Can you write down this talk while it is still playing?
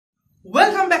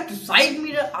back to Side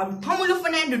Mirror. I'm Thamula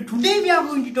and today we are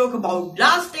going to talk about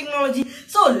glass technology.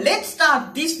 So let's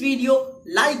start this video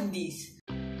like this.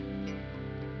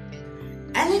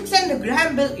 Alexander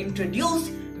Graham Bell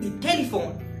introduced the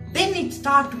telephone. Then it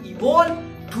started to evolve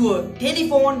to a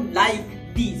telephone like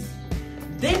this.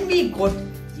 Then we got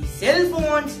the cell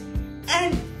phones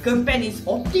and companies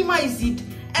optimized it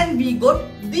and we got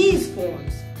these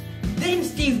phones. Then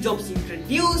Steve Jobs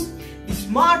introduced the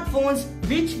smartphones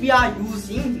which we are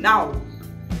using now.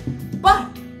 But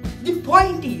the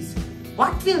point is,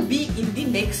 what will be in the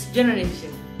next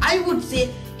generation? I would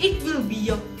say it will be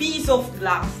a piece of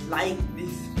glass like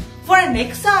this. For an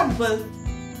example,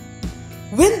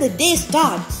 when the day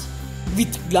starts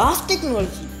with glass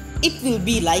technology, it will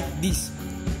be like this.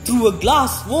 Through a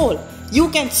glass wall, you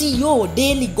can see your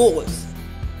daily goals.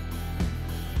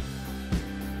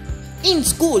 In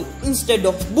school, instead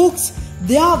of books,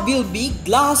 there will be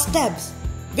glass tabs.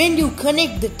 When you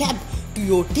connect the tab to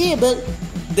your table,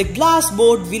 the glass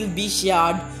board will be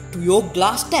shared to your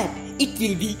glass tab. It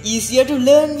will be easier to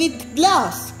learn with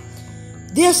glass.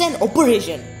 There's an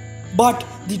operation, but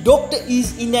the doctor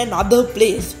is in another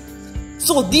place.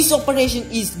 So this operation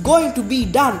is going to be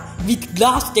done with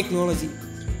glass technology.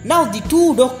 Now the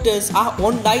two doctors are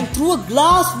online through a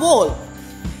glass wall.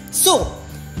 So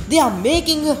they are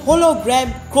making a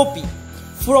hologram copy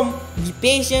from the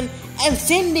patient and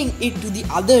sending it to the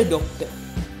other doctor.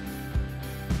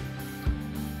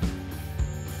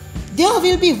 There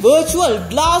will be virtual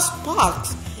glass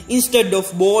parks. Instead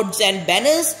of boards and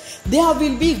banners, there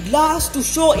will be glass to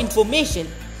show information.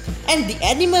 And the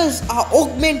animals are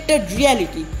augmented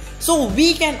reality. So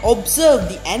we can observe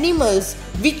the animals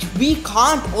which we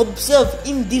can't observe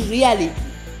in the reality.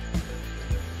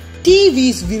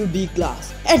 TVs will be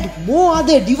glass and more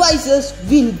other devices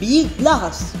will be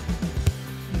glass.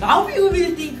 Now you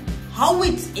will think how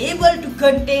it's able to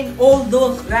contain all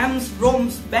those RAMs,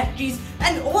 ROMs, batteries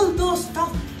and all those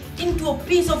stuff into a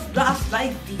piece of glass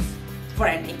like this. For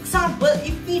an example,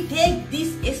 if we take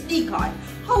this SD card,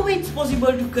 how it's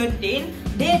possible to contain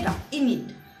data in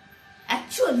it?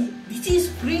 Actually, this is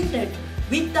printed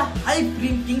with the high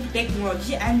printing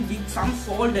technology and with some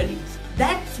solderings.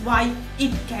 That's why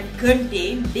it can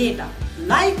contain data.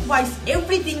 Likewise,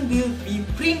 everything will be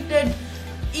printed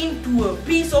into a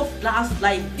piece of glass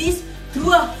like this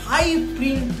through a high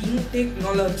printing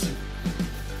technology.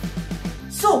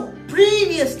 So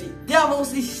previously there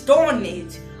was the Stone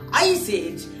Age, Ice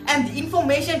Age and the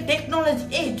information technology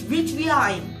age which we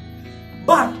are in.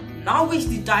 But now is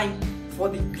the time for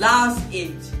the glass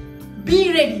age.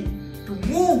 Be ready to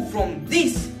move from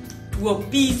this to a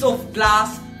piece of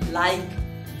glass like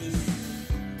this.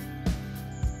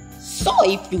 So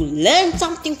if you learned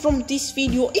something from this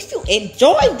video, if you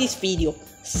enjoyed this video,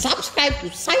 subscribe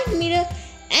to Side Mirror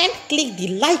and click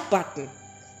the like button.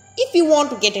 If you want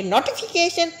to get a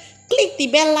notification, click the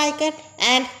bell icon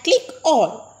and click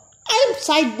all. I am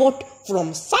Sidebot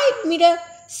from Side Mirror.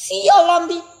 See you all on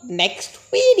the next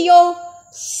video.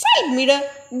 Side Mirror,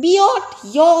 beyond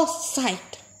your sight.